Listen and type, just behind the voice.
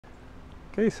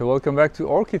Okay, so welcome back to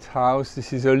Orchid House.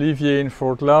 This is Olivier in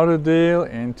Fort Lauderdale,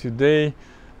 and today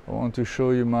I want to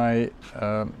show you my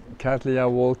Cattleya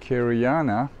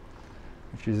walkeriana,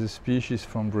 which is a species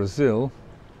from Brazil.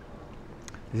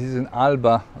 This is an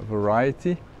alba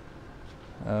variety.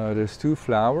 There's two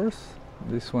flowers.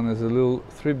 This one has a little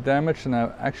thrip damage, and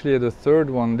I actually had a third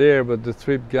one there, but the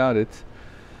thrip got it,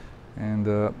 and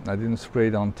I didn't spray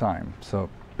it on time. So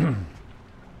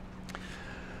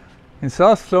in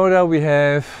South Florida we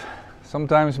have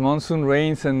sometimes monsoon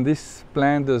rains, and this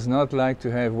plant does not like to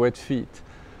have wet feet.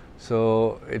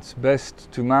 So it's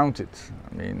best to mount it.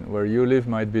 I mean, where you live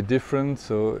might be different,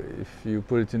 so if you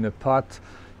put it in a pot,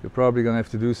 you're probably going to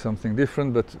have to do something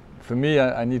different. But for me,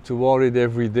 I need to water it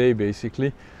every day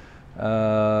basically.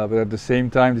 But at the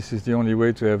same time, this is the only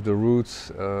way to have the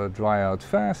roots dry out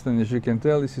fast. And as you can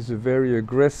tell, this is a very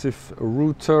aggressive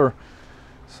rooter.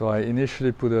 So I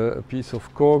initially put a piece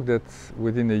of cork that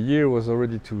within a year was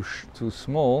already too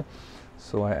small.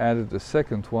 So I added a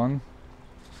second one.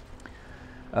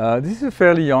 This is a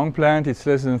fairly young plant. It's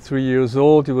less than 3 years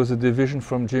old. It was a division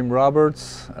from Jim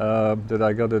Roberts that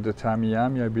I got at the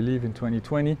Tamiami, I believe, in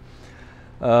 2020.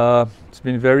 It's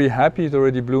been very happy. It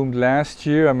already bloomed last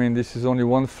year. I mean, this is only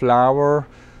one flower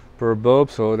per bulb,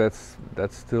 so that's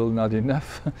still not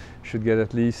enough. Should get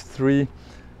at least 3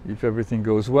 if everything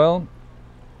goes well.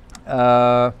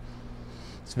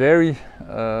 It's very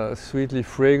sweetly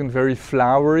fragrant, very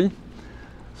flowery.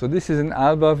 So this is an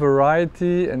alba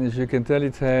variety, and as you can tell,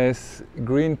 it has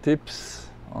green tips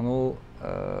on all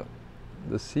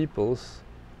the sepals.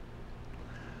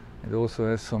 It also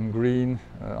has some green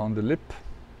on the lip.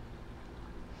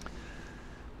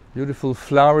 Beautiful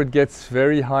flower. It gets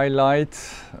very high light.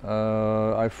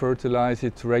 I fertilize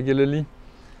it regularly.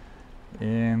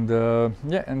 And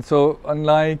yeah, and so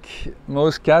unlike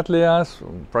most Cattleyas,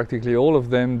 practically all of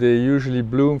them, they usually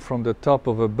bloom from the top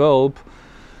of a bulb.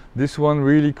 This one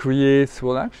really creates,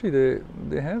 well, actually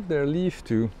they have their leaf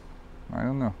too, I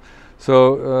don't know.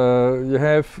 So you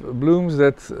have blooms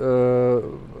that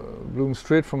bloom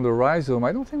straight from the rhizome.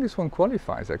 I don't think this one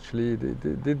qualifies actually.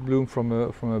 They did bloom from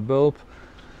a bulb.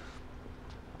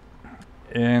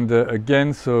 And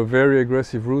again, so very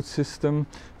aggressive root system.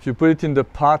 If you put it in a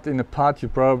pot, you're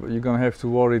going to have to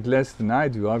water it less than I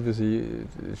do. Obviously,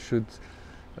 it should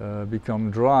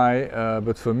become dry,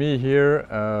 but for me here,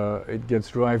 it gets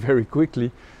dry very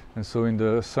quickly. And so in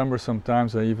the summer,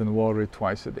 sometimes I even water it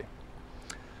twice a day.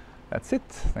 That's it.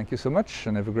 Thank you so much,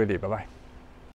 and have a great day. Bye-bye.